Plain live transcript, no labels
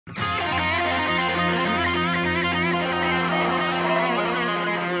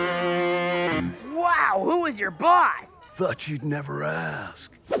So who is your boss? Thought you'd never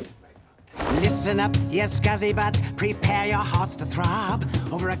ask. Listen up, yes, scuzzy butts, prepare your hearts to throb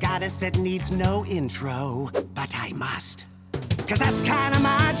over a goddess that needs no intro. But I must, 'cause that's kind of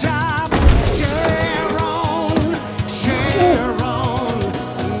my job. Sharon, Sharon,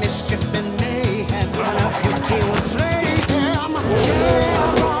 mischief and mayhem, and a beauty will slay him.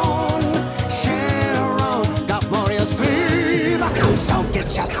 Sharon, Sharon, got warriors dream, so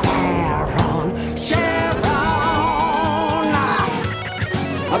get your stare on. Sharon,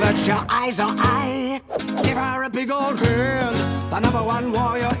 I bet your eyes are eye. Give her a big old hand. The #1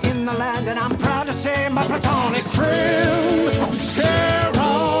 warrior in the land, and I'm proud to say my platonic friend, Sharon.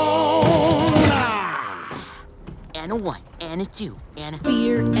 And a 1, and a 2, and a...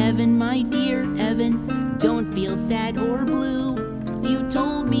 Fear Evan, my dear Evan, don't feel sad or blue. You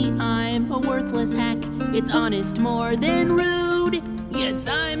told me I'm a worthless hack. It's honest more than rude. Yes,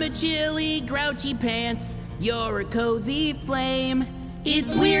 I'm a chilly, grouchy pants. You're a cozy flame.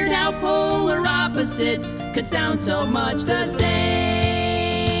 It's weird how polar opposites could sound so much the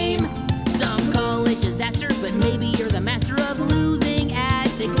same. Some call it disaster, but maybe you're the master of losing at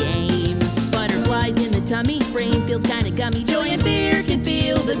the game. Butterflies in the tummy, brain feels kinda gummy. Joy and fear can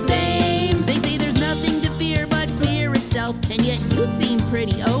feel the same. They say there's nothing to fear but fear itself, and yet you seem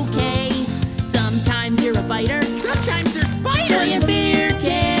pretty okay. Sometimes you're a fighter, sometimes you're spiders. Joy and fear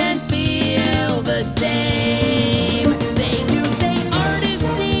can feel the same. They do say artists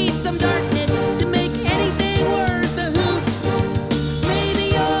need some darkness to make anything worth a hoot. Maybe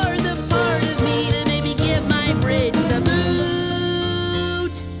you're the part of me to maybe give my bridge the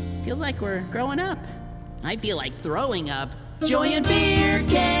boot. Feels like we're growing up. I feel like throwing up. Joy and fear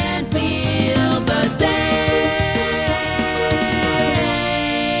can feel the same.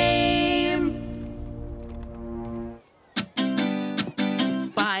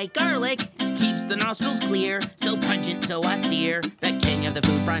 By garlic keeps the nostrils clear, so pungent, so austere, the king of the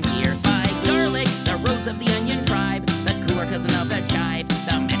food frontier. By garlic, the rose of the onion tribe, the cooler cousin of the chive,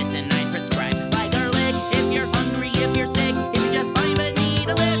 the medicine I prescribe. By garlic, if you're hungry, if you're sick, if you're just fine but need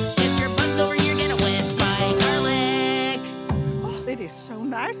a lift, if your fun's over, you're gonna win. By garlic. Oh, it is so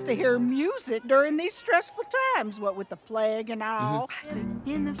nice to hear music during these stressful times, what with the plague and all.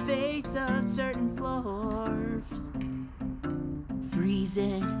 In the face of certain floors,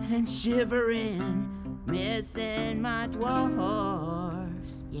 freezing and shivering, missing my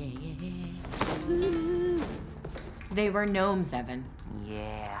dwarfs. Yeah, yeah, yeah. Ooh. They were gnomes, Evan.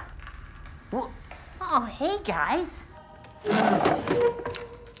 Yeah. Well, oh, hey, guys.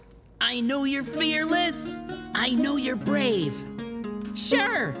 I know you're fearless. I know you're brave.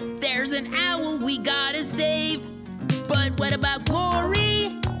 Sure, there's an owl we gotta save. But what about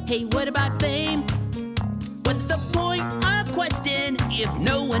glory? Hey, what about fame? What's the point of question if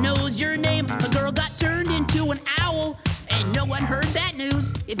no one knows your name? A girl got turned into an owl, and no one heard that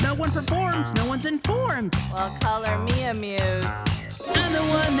news. If no one performs, no one's informed. Well, color me amused. I'm the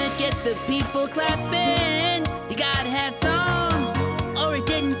one that gets the people clapping. You gotta have songs, or it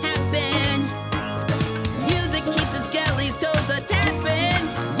didn't happen. Music keeps the skelly's toes a-tapping.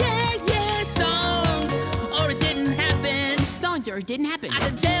 Yeah, yeah, songs, or it didn't happen. Songs, or it didn't happen. I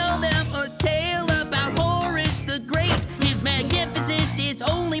could tell them a tale about Horace the Great. His magnificence is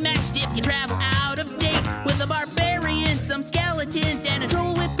only matched if you travel out of state. With a barbarian, some skeletons, and a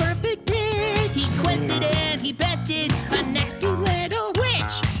troll with perfect pitch. He quested and he bested a nasty little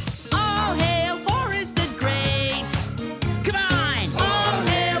witch. All hail Horace the Great. Come on! All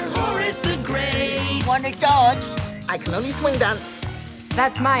hail Horace the Great. Want to dodge? I can only swing dance.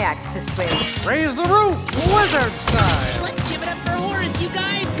 That's my axe to swing. Raise the roof, wizard style. Let's give it up for Horace, you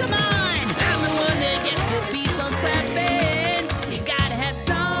guys! Come on! I'm the one that gets the people clapping. You gotta have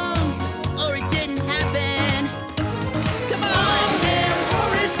songs, or it didn't happen. Come on! Hail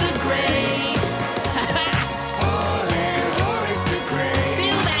Horace the Great! All hail Horace the Great!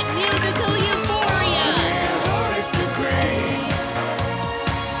 Feel that musical euphoria! Hail Horace the Great!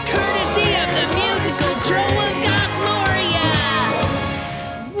 Courtesy of the musical Troll of Gothmoria!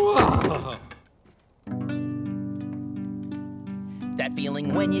 Whoa. That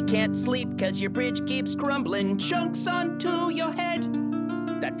feeling when you can't sleep cause your bridge keeps crumbling chunks onto your head.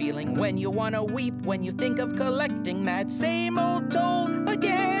 That feeling when you wanna weep when you think of collecting that same old toll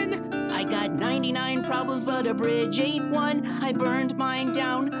again. I got 99 problems but a bridge ain't one. I burned mine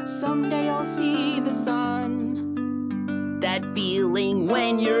down, someday I'll see the sun. That feeling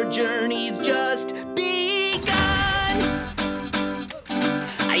when your journey's just begun.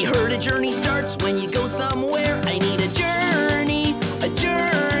 I heard a journey starts when you go somewhere. I need a journey, a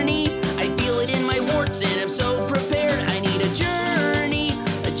journey. I feel it in my warts and I'm so prepared. I need a journey,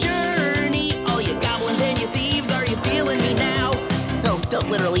 a journey. All you goblins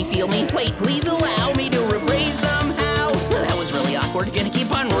we're gonna keep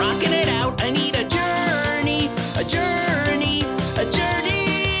on rocking it out. I need a journey, a journey, a journey.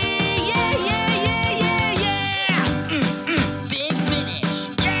 Yeah, yeah, yeah, yeah, yeah. Big finish.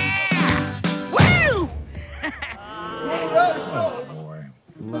 Yeah! Woo! Oh, boy.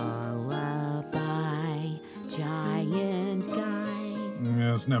 Lullaby, giant guy.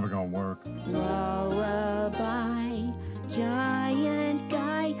 Yeah, it's never gonna work. Lullaby, giant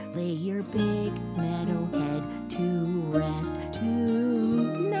guy. Lay your big meadow head to rest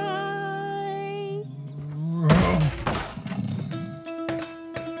tonight.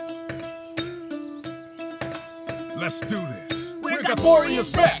 Let's do this. We got Warrior's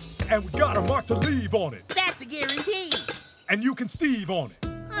best, and we got a mark to leave on it. That's a guarantee. And you can Steve on it. Oh,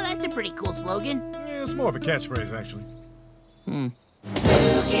 that's a pretty cool slogan. Yeah, it's more of a catchphrase, actually.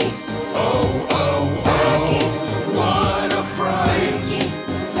 Spooky. Oh, oh, oh, what a fright. Spooky.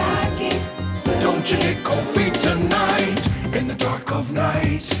 Don't you get cold feet tonight, in the dark of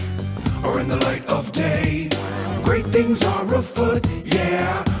night, or in the light of day. Great things are afoot,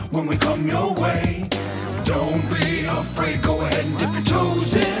 yeah, when we come your way. Don't be afraid, go ahead and dip your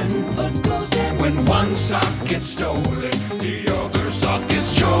toes in. When one sock gets stolen, the other sock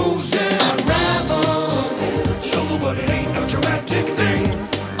gets chosen. Unravel. Solo, but it ain't no dramatic thing.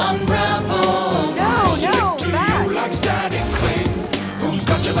 Unravel. No, Stick to back. you like static cling. Who's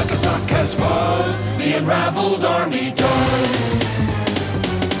got you like a sock has fuzz? The unraveled army does.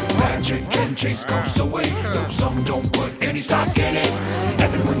 Magic can chase ghosts away, though some don't put any stock in it.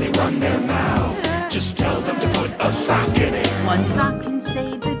 Even when they run their mouth, just tell them to put a sock in it. One sock can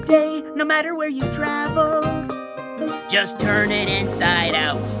save the day, no matter where you've traveled. Just turn it inside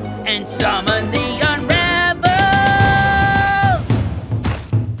out, and summon